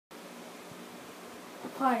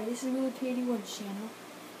Hi, this is Willie81's channel,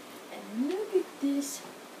 and look at this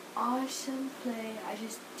awesome play I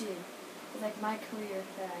just did. It's like my career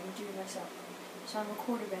that I'm doing myself. So I'm a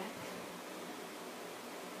quarterback,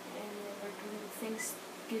 and then we're doing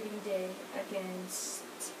Thanksgiving Day against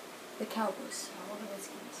the Cowboys, all the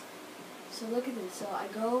Redskins. So look at this. So I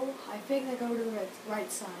fake I go to the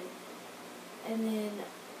right side, and then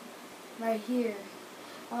right here,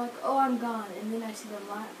 I'm like, oh, I'm gone. And then I see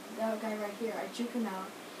that guy right here. I juke him out.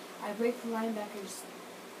 I break the linebacker's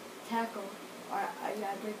tackle, or I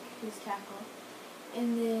break his tackle.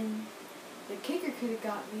 And then the kicker could have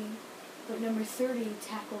got me, but number 30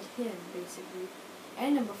 tackled him, basically,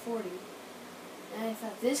 and number 40. And I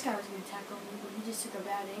thought this guy was going to tackle me, but he just took a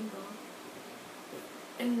bad angle.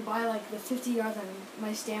 And by like the 50 yards,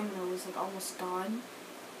 my stamina was like almost gone.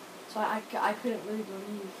 So I couldn't really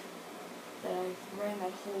believe that I ran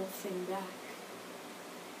that whole thing back.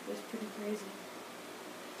 It was pretty crazy.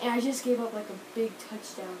 And I just gave up like a big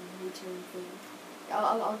touchdown return thing.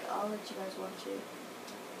 I'll let you guys watch it.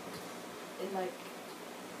 And like,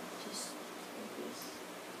 just like this.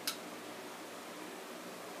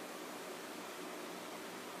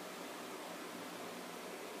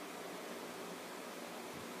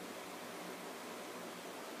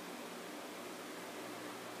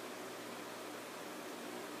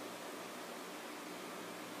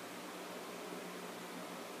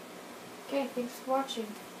 Okay, thanks for watching.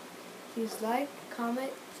 Please like,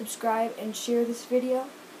 comment, subscribe, and share this video.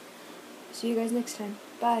 See you guys next time.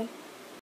 Bye.